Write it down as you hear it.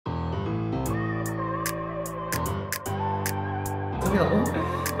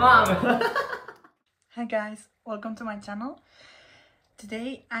Hi guys, welcome to my channel.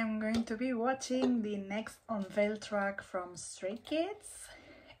 Today I'm going to be watching the next Unveil track from Stray Kids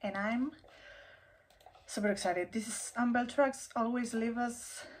and I'm super excited. These Unveil tracks always leave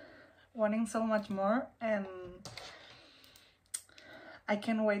us wanting so much more and I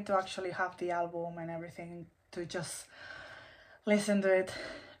can't wait to actually have the album and everything to just listen to it,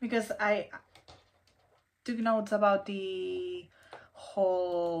 because I took notes about the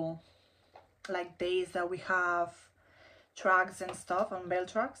whole like days that we have tracks and stuff, Unveil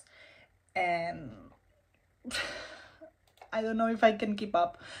tracks, and I don't know if I can keep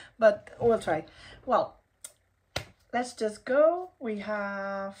up, but we'll try. Well, let's just go. We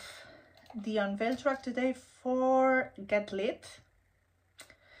have the Unveil track today for Get Lit,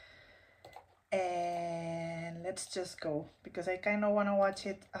 and let's just go because I kind of want to watch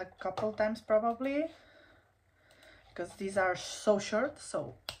it a couple times probably, because these are so short.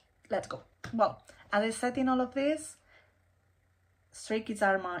 So let's go. Well, as I said in all of this, Stray Kids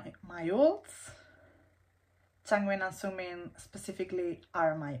are my olds. Changmin and Sumin specifically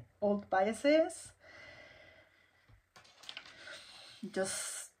are my old biases.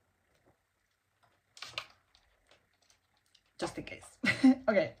 Just in case.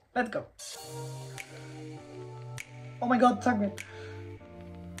 Okay, let's go. Oh my god, Changmin.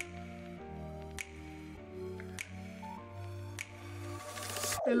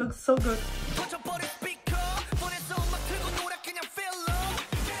 They look so good.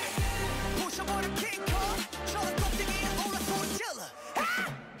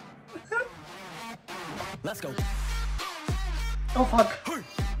 Let's go. Oh fuck.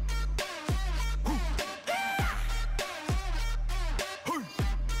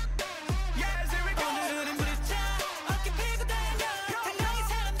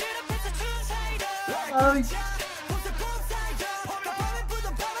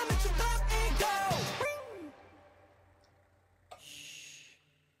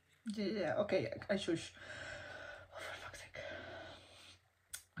 Yeah, okay, I shush. Oh, for fuck's sake.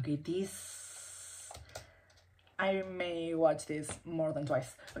 Okay, this I may watch this more than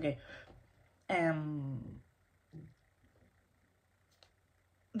twice. Okay.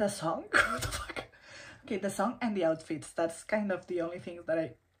 The song? What the fuck? Okay, the song and the outfits. That's kind of the only things that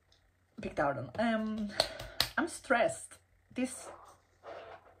I picked out on. I'm stressed. This,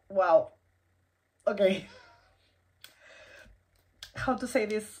 wow. Okay. How to say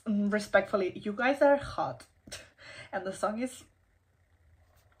this respectfully? You guys are hot, and the song is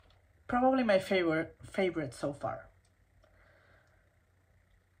probably my favorite so far.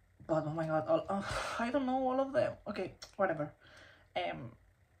 But oh my god, I don't know all of them. Okay, whatever. I'm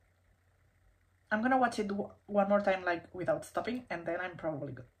gonna watch it one more time, like without stopping, and then I'm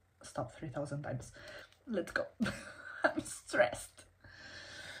probably gonna stop 3,000 times. Let's go. I'm stressed.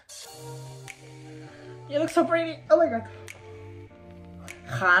 You look so pretty. Oh my god.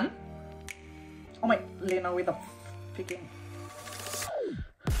 Han? Oh my, Lena with a picking.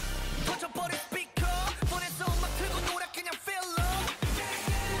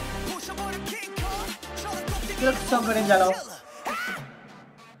 You look so good in yellow.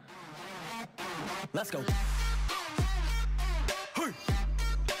 Let's go.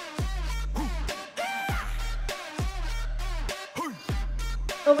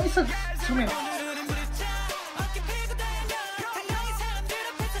 Oh, it's so zoom in.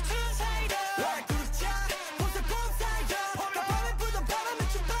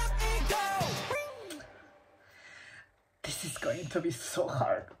 This is going to be so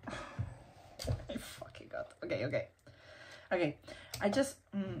hard. Oh my fucking god. Okay. I just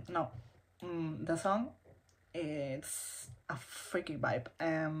no. The song, it's a freaking vibe.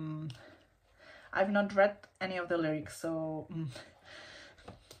 I've not read any of the lyrics, so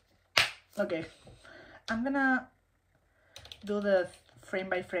okay. I'm gonna do the frame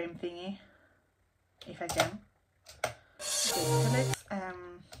by frame thingy if I can. Okay, let's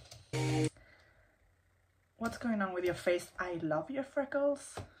what's going on with your face? I love your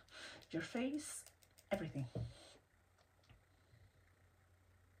freckles, your face, everything.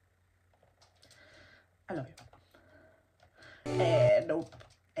 I love you. And nope.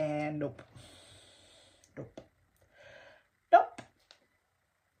 And nope. Nope.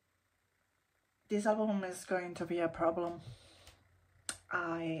 This album is going to be a problem.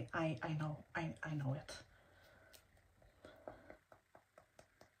 I know it.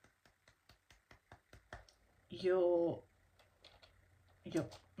 You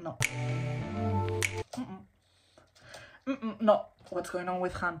no. No. What's going on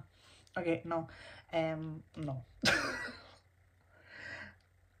with Han? Okay, no. No.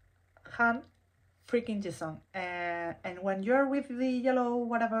 Han, freaking Jisung. And when you're with the yellow,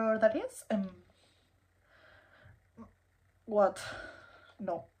 whatever that is, what?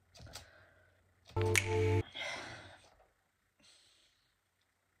 No.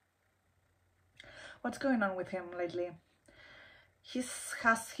 What's going on with him lately? He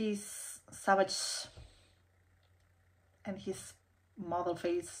has his savage and his model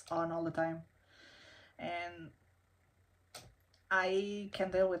face on all the time, and I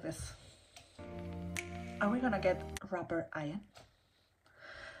can't deal with this. Are we gonna get rapper Ian?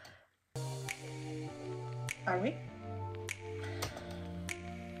 Are we?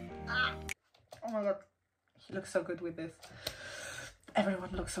 Ah! Oh my god, he looks so good with this.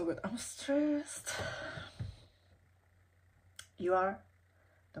 Everyone looks so good. I'm stressed. You are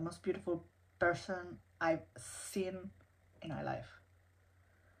the most beautiful person I've seen in my life.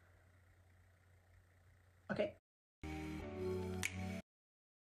 Okay?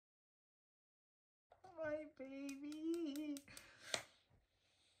 My baby.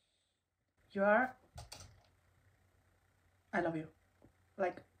 You are... I love you.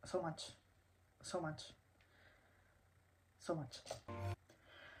 Like, so much. So much. So much.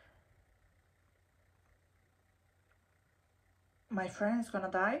 My friend is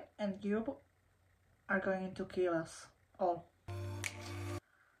gonna die and you are going to kill us all.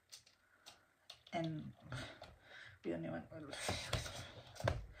 And we don't even...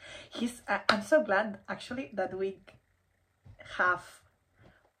 I'm so glad actually that we have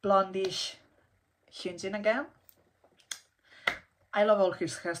blondish Hyunjin again. I love all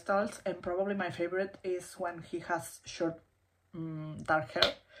his hairstyles, and probably my favorite is when he has short dark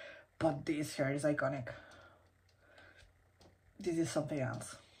hair, but this hair is iconic. This is something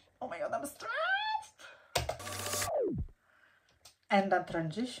else. Oh my god, I'm stressed! And that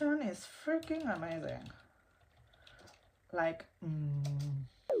transition is freaking amazing. Like,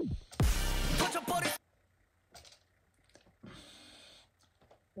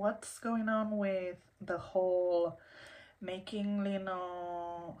 what's going on with the whole making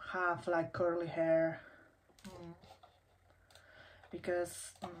Lino have like curly hair?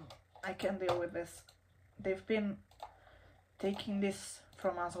 Because I can't deal with this. They've been taking this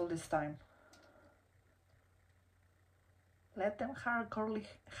from us all this time. Let them have curly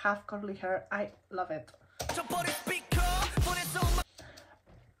hair. I love it.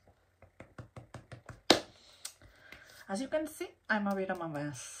 As you can see, I'm a bit of a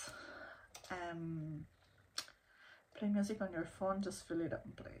mess. Play music on your phone, just fill it up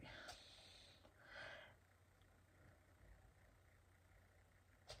and play.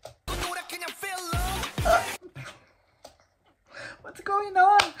 What's going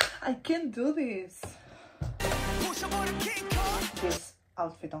on? I can't do this. This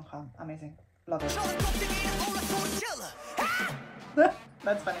outfit on him, amazing. Love it.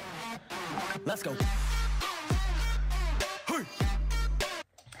 That's funny. Let's go.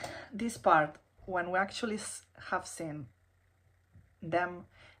 This part, when we actually have seen them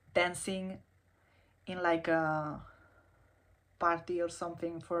dancing in like a party or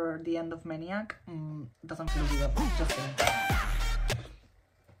something for the end of Maniac, doesn't feel good. Just kidding.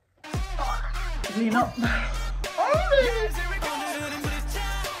 Lino.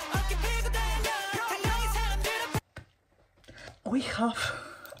 We have...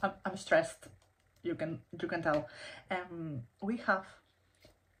 I'm stressed. You can tell. We have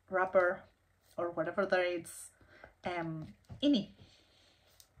rapper or whatever that is. Ini.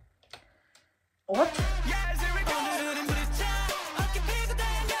 What?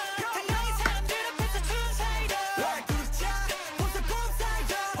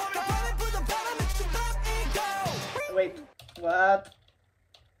 Wait, what?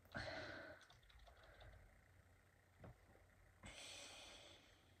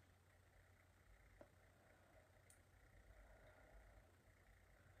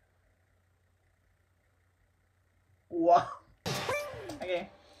 Wow. Okay.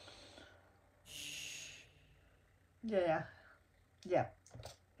 Yeah.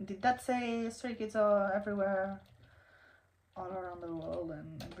 Did that say Stray Kids are everywhere, all around the world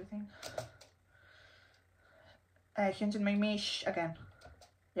and everything? Hyunjin made me shh again.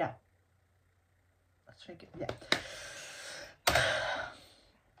 Yeah. Stray Kids, yeah.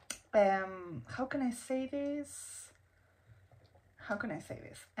 How can I say this?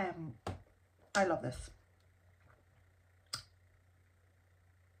 I love this.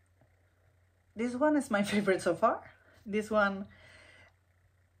 This one is my favorite so far. This one,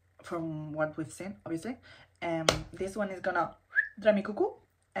 from what we've seen, obviously. This one is gonna drive me cuckoo.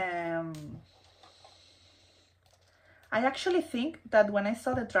 I actually think that when I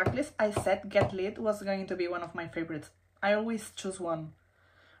saw the track list, I said Get Lit was going to be one of my favorites. I always choose one.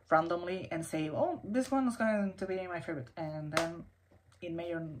 randomly and say, oh, this one is going to be my favorite, and then it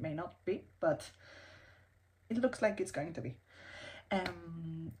may or may not be, but it looks like it's going to be.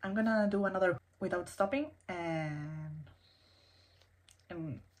 I'm gonna do another without stopping and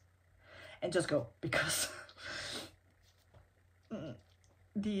just go, because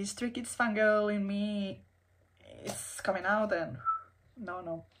the Stray Kids fangirl in me is coming out, and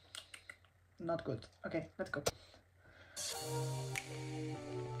no, not good. Okay, let's go.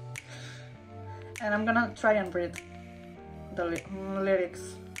 And I'm gonna try and read the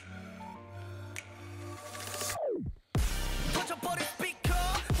lyrics.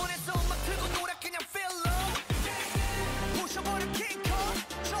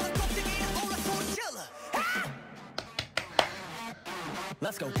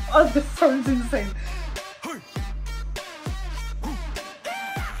 Let's go. Oh, this sounds insane.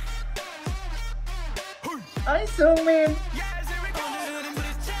 I zoom in.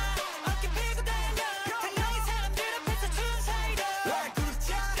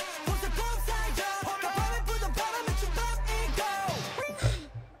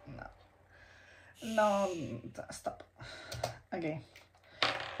 No, stop. Okay.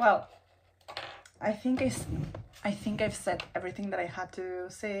 Well, I think I've said everything that I had to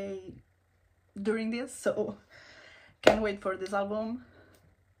say during this, so can't wait for this album.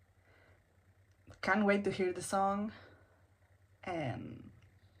 Can't wait to hear the song. And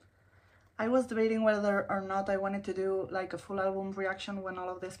I was debating whether or not I wanted to do like a full album reaction when all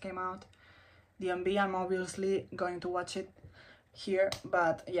of this came out. The UNVEIL, I'm obviously going to watch it here,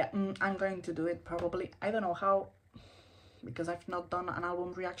 but yeah, I'm going to do it probably. I don't know how, because I've not done an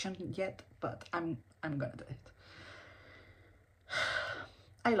album reaction yet, but I'm gonna do it.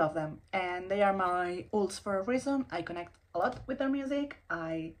 I love them, and they are my ults for a reason. I connect a lot with their music.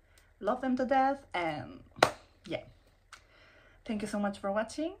 I love them to death, and yeah. Thank you so much for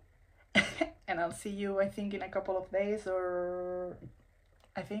watching, and I'll see you, I think, in a couple of days, or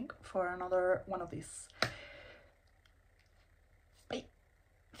I think, for another one of these. Bye.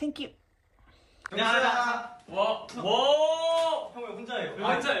 Thank you. 야, 와, 형 왜 혼자예요? 왜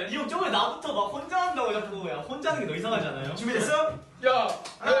혼자예요? 이 형 저번에 나부터 막 혼자 한다고 자꾸. 야, 혼자 하는 게 더 이상하잖아요. 준비됐어? 야,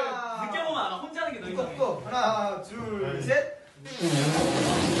 느껴보면 알아. 혼자 하는 게 더 이상해. 하나, 둘, 셋.